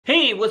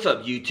What's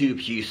up YouTube?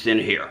 Houston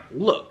here.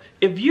 Look,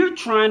 if you're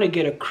trying to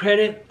get a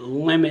credit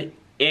limit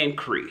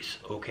increase,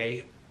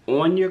 okay,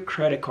 on your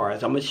credit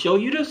cards, I'm going to show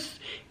you the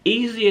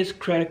easiest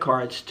credit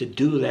cards to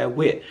do that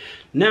with.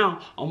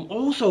 Now, I'm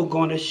also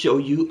going to show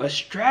you a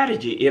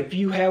strategy if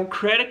you have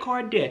credit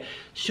card debt,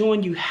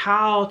 showing you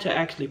how to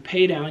actually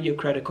pay down your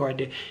credit card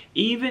debt,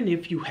 even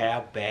if you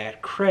have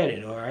bad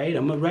credit, all right?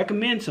 I'm going to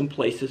recommend some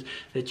places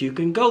that you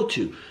can go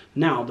to.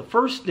 Now, the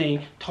first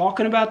thing,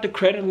 talking about the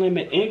credit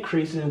limit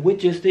increasing,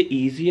 which is the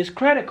easiest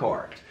credit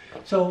card.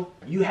 So,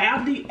 you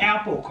have the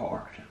Apple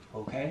Card,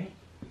 okay?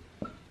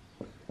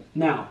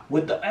 Now,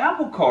 with the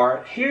Apple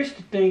Card, here's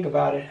the thing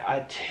about it.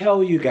 I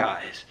tell you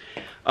guys,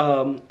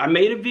 I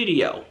made a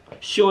video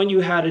showing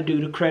you how to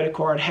do the credit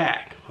card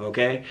hack,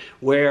 okay?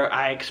 Where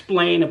I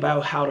explain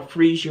about how to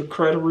freeze your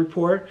credit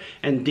report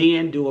and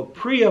then do a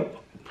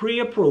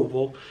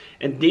pre-approval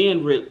and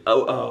then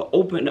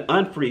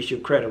unfreeze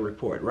your credit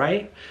report,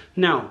 right?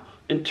 Now,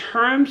 in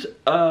terms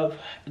of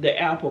the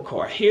Apple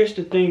Card, here's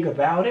the thing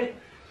about it.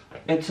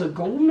 It's a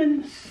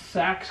Goldman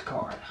Sachs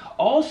card.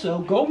 Also,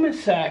 Goldman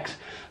Sachs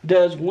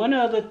does one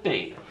other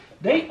thing.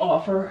 They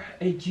offer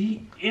a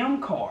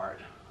GM card,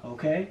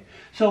 okay?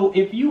 So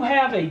if you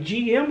have a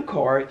GM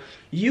card,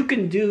 you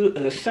can do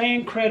the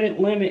same credit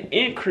limit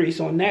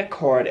increase on that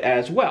card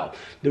as well.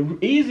 The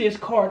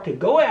easiest card to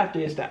go after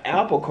is the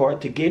Apple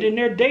Card to get in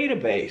their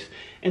database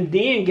and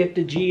then get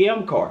the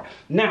GM card.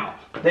 Now,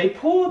 they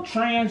pulled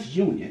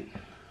TransUnion,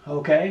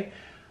 okay?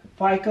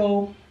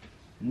 FICO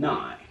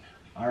 9,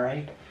 all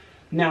right?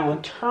 Now,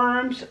 in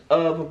terms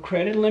of a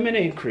credit limit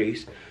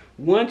increase,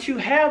 once you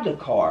have the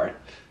card,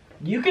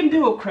 you can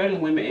do a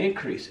credit limit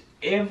increase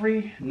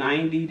every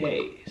 90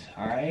 days,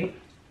 all right?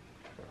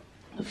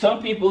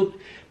 Some people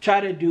try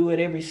to do it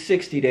every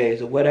 60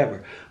 days or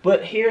whatever.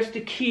 But here's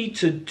the key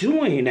to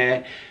doing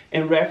that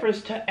in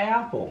reference to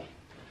Apple.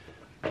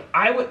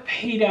 I would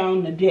pay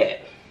down the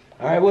debt.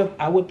 I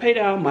would pay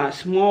down my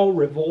small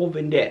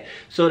revolving debt.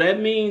 So that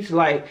means,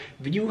 like,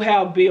 if you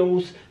have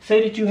bills,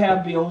 say that you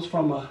have bills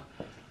from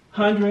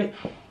 100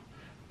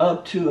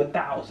 up to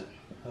 1,000,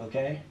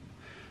 okay?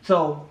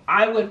 So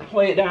I would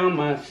pay down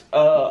my,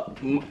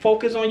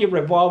 focus on your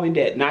revolving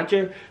debt, not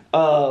your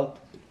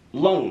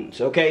loans,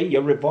 okay?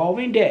 Your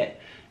revolving debt.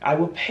 I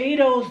would pay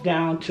those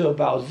down to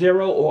about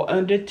 0 or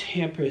under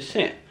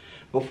 10%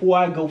 before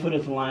I go for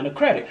this line of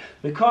credit.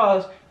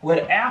 Because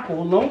with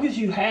Apple, as long as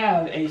you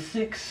have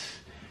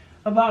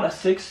about a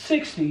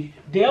 660,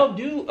 they'll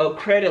do a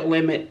credit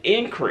limit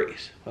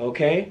increase,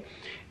 okay?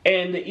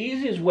 And the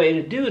easiest way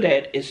to do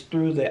that is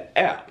through the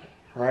app,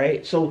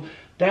 right? So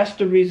that's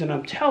the reason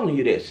I'm telling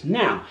you this.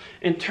 Now,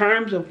 in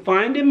terms of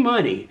finding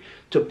money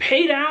to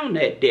pay down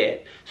that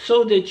debt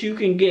so that you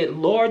can get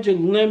larger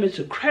limits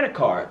of credit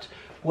cards,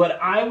 what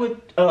I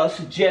would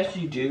suggest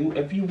you do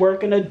if you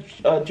work in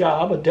a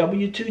job, a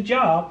W-2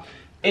 job,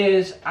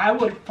 is I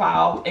would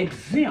file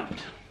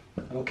exempt,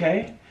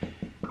 okay?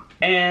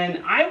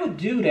 And I would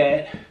do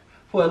that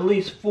for at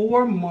least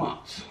 4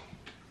 months.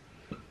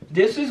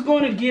 This is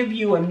going to give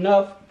you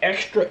enough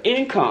extra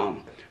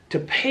income to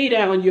pay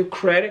down your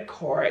credit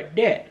card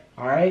debt,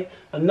 all right?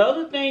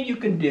 Another thing you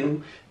can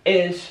do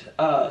is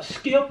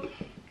skip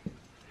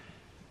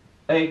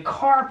a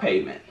car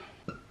payment.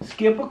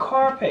 Skip a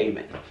car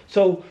payment.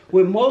 So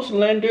with most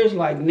lenders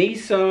like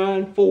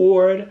Nissan,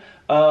 Ford,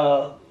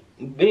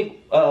 big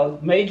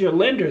major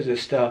lenders and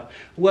stuff,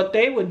 what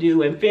they would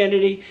do,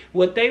 Infinity,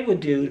 what they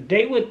would do,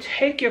 they would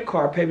take your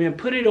car payment and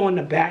put it on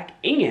the back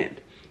end.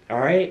 All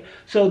right,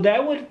 so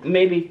that would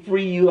maybe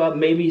free you up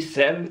maybe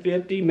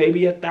 $750,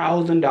 maybe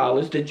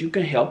 $1,000 that you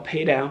can help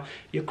pay down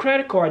your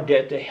credit card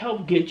debt to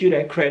help get you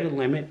that credit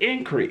limit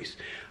increase.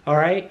 All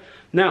right,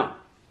 now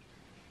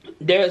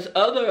there's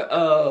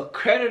other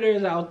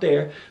creditors out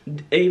there,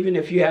 even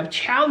if you have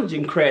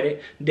challenging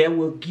credit, that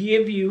will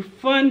give you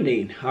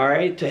funding, all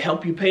right, to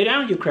help you pay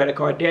down your credit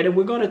card debt, and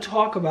we're going to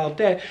talk about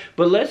that.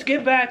 But let's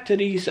get back to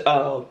these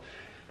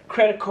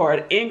credit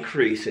card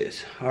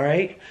increases. All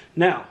right,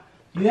 now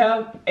you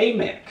have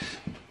Amex,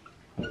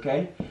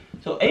 okay?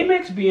 So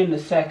Amex being the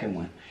second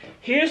one.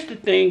 Here's the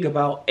thing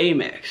about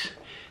Amex.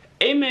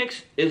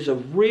 Amex is a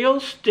real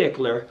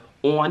stickler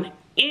on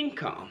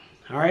income,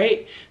 all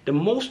right? The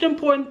most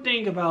important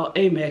thing about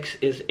Amex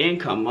is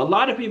income. A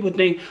lot of people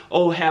think,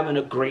 oh, having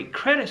a great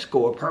credit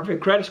score,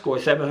 perfect credit score,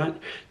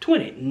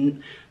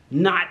 720.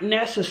 Not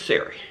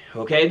necessary,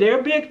 okay?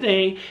 Their big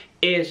thing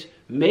is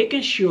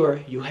making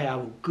sure you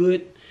have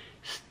good,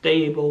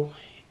 stable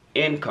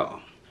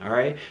income. All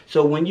right,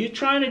 so when you're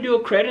trying to do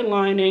a credit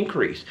line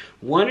increase,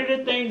 one of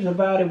the things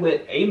about it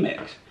with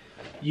Amex,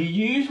 you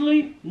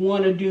usually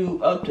want to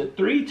do up to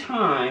 3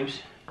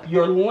 times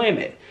your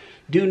limit.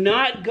 Do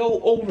not go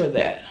over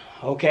that,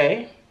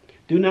 okay?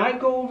 Do not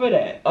go over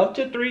that, up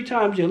to 3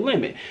 times your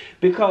limit,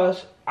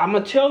 because I'm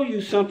going to tell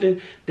you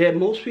something that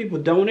most people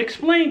don't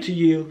explain to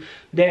you,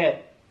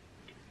 that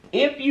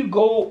if you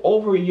go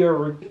over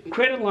your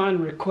credit line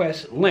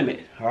request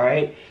limit, all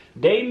right,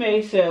 they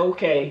may say,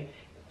 okay,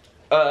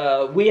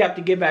 we have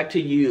to get back to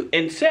you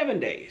in 7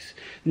 days.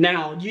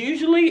 Now,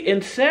 usually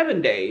in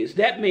 7 days,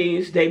 that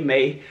means they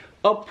may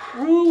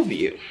approve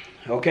you,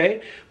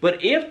 okay?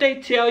 But if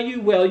they tell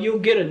you, well, you'll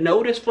get a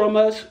notice from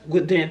us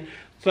within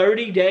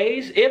 30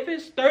 days, if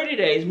it's 30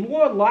 days,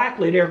 more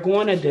likely they're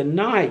going to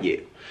deny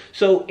you.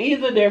 So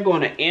either they're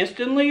going to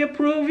instantly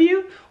approve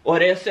you, or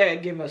they'll say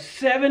give us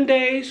 7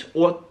 days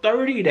or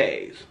 30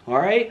 days. All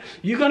right,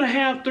 you're going to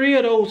have 3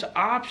 of those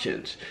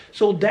options.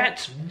 So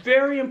that's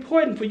very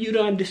important for you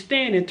to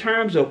understand in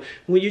terms of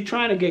when you're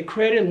trying to get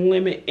credit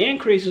limit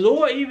increases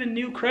or even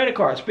new credit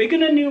cards.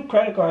 Speaking of new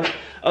credit cards,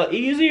 an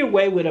easier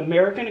way with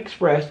American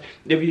Express,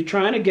 if you're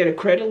trying to get a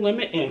credit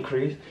limit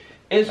increase,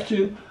 is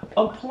to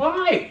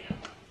apply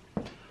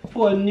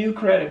for a new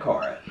credit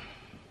card.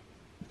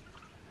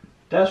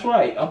 That's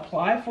right,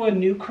 apply for a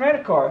new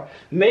credit card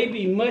may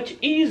be much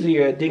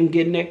easier than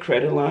getting that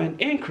credit line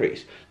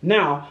increase.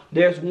 Now,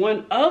 there's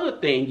one other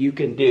thing you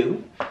can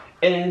do,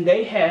 and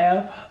they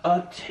have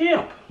a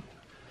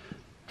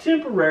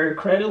temporary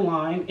credit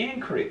line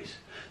increase.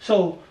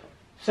 So,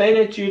 say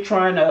that you're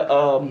trying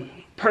to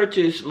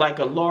purchase like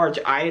a large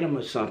item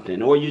or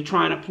something, or you're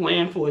trying to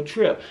plan for a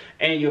trip,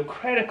 and your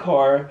credit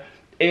card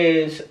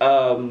is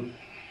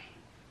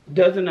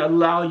doesn't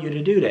allow you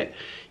to do that.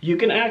 You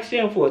can ask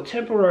them for a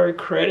temporary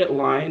credit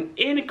line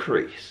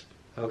increase.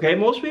 Okay,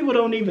 most people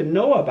don't even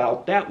know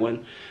about that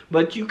one,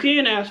 but you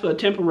can ask for a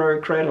temporary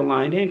credit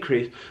line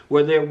increase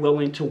where they're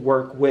willing to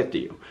work with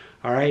you.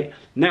 All right,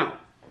 now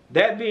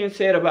that being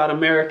said about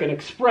American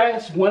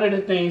Express, one of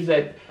the things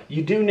that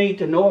you do need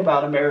to know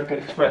about American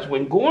Express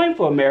when going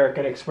for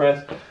American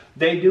Express,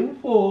 they do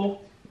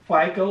pull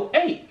FICO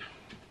 8.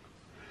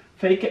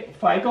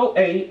 FICO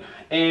 8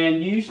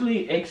 and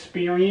usually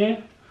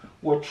Experian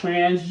or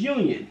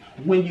TransUnion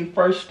when you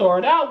first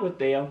start out with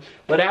them.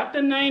 But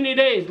after 90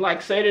 days, like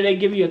say that they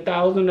give you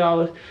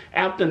 $1,000,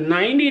 after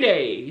 90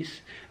 days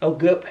of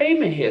good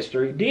payment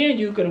history, then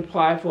you can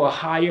apply for a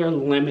higher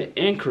limit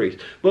increase.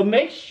 But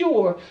make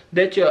sure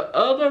that your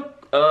other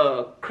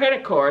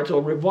credit cards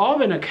or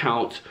revolving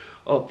accounts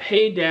are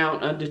paid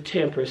down under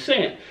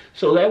 10%.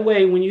 So that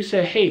way when you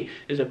say, hey,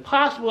 is it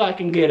possible I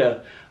can get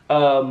a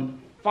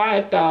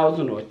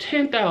 $5,000 or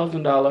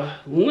 $10,000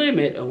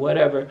 limit or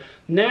whatever,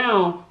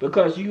 now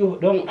because you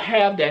don't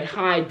have that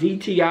high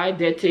DTI,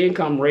 debt to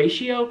income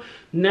ratio,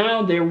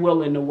 now they're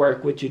willing to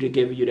work with you to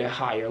give you that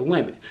higher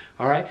limit.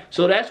 All right,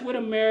 so that's with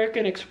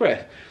American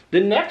Express. The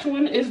next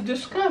one is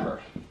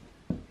Discover.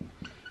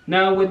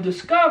 Now with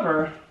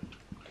Discover,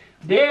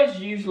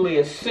 there's usually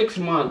a 6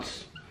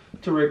 months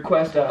to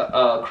request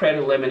a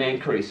credit limit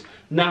increase.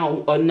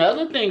 Now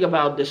another thing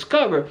about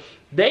Discover,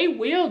 they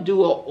will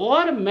do an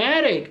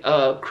automatic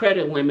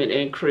credit limit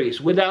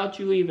increase without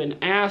you even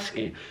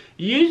asking.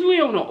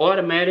 Usually on an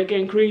automatic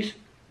increase,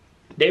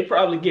 they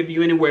probably give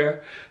you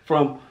anywhere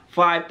from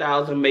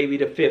 $5,000 maybe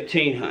to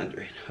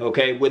 $1,500,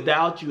 okay,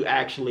 without you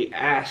actually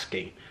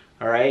asking.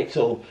 All right,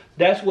 so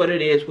that's what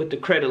it is with the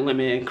credit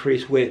limit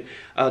increase with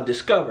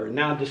Discover.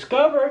 Now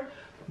Discover,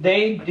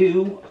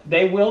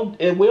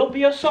 it will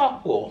be a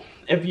soft pull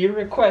if you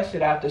request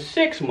it after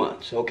 6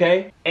 months,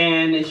 okay?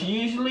 And it's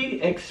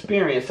usually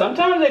Experian.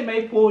 Sometimes they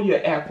may pull your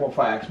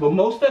Equifax, but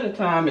most of the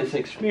time it's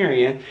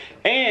Experian.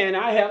 And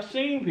I have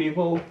seen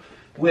people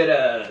with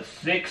a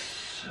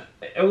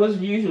it was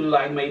usually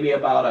like maybe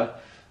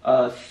about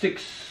a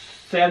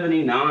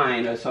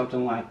 679 or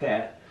something like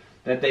that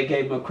they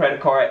gave them a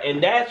credit card.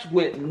 And that's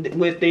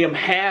with them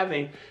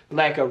having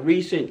like a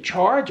recent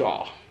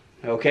charge-off.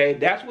 Okay,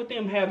 that's with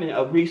them having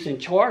a recent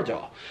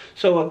charge-off.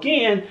 So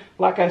again,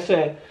 like I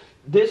said,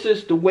 this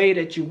is the way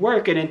that you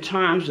work it in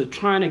terms of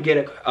trying to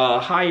get a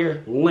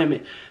higher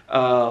limit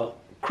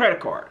credit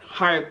card,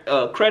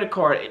 higher credit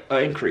card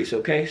increase.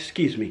 Okay,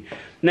 excuse me.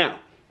 Now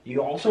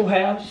you also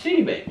have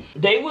Citibank.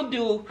 They will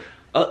do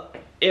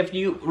if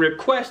you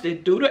request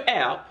it through the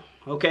app.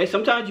 Okay,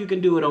 sometimes you can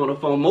do it on the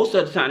phone. Most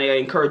of the time they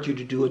encourage you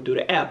to do it through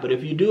the app. But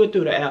if you do it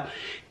through the app,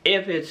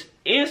 if it's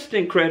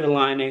instant credit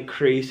line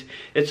increase,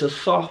 it's a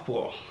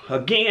softball.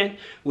 Again,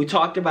 we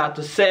talked about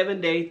the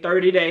 7 day,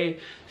 30 day.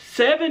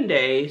 7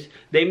 days,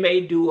 they may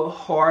do a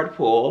hard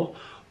pull,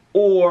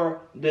 or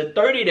the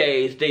 30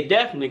 days, they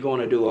definitely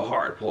going to do a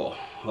hard pull.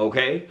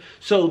 Okay,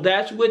 so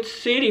that's with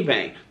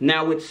Citibank.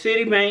 Now with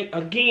Citibank,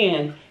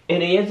 again,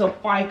 it is a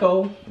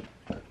FICO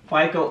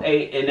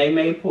 8, and they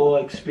may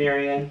pull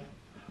Experian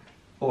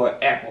or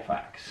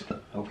Equifax.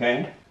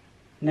 Okay,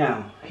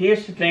 now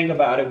here's the thing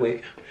about it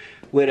with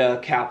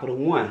Capital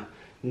One.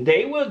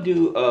 They will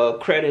do a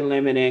credit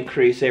limit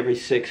increase every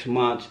 6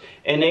 months,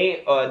 and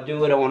they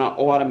do it on an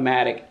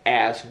automatic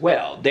as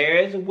well. There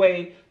is a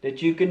way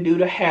that you can do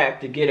the hack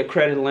to get a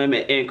credit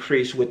limit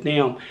increase with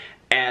them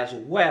as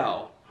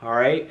well. All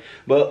right,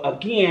 but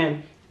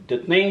again, the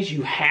things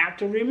you have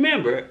to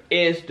remember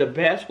is the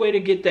best way to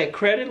get that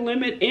credit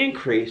limit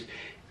increase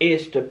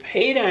is to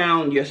pay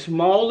down your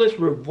smallest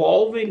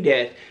revolving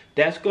debt.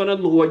 That's going to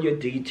lower your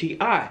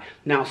DTI.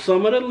 Now,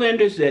 some of the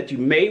lenders that you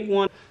may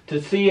want to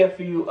see if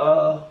you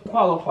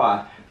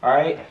qualify, all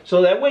right?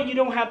 So that way you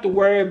don't have to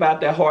worry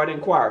about that hard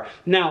inquiry.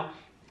 Now,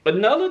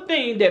 Another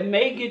thing that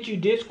may get you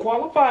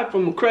disqualified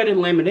from a credit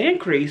limit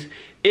increase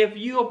if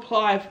you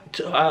apply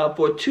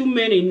for too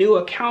many new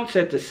accounts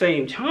at the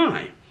same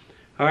time.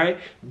 All right,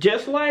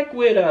 just like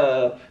with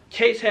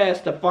Chase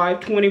has the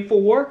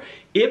 524,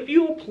 if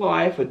you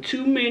apply for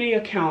too many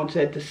accounts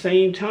at the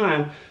same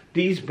time,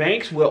 these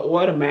banks will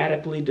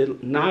automatically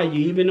deny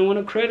you even on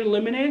a credit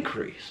limit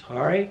increase. All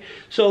right,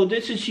 so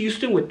this is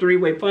Houston with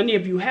Three-Way Funding.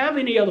 If you have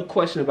any other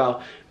question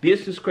about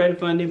business credit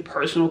funding,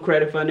 personal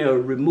credit funding, or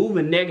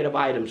removing negative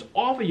items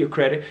off of your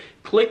credit,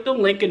 click the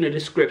link in the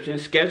description,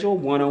 schedule a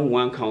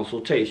one-on-one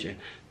consultation.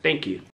 Thank you.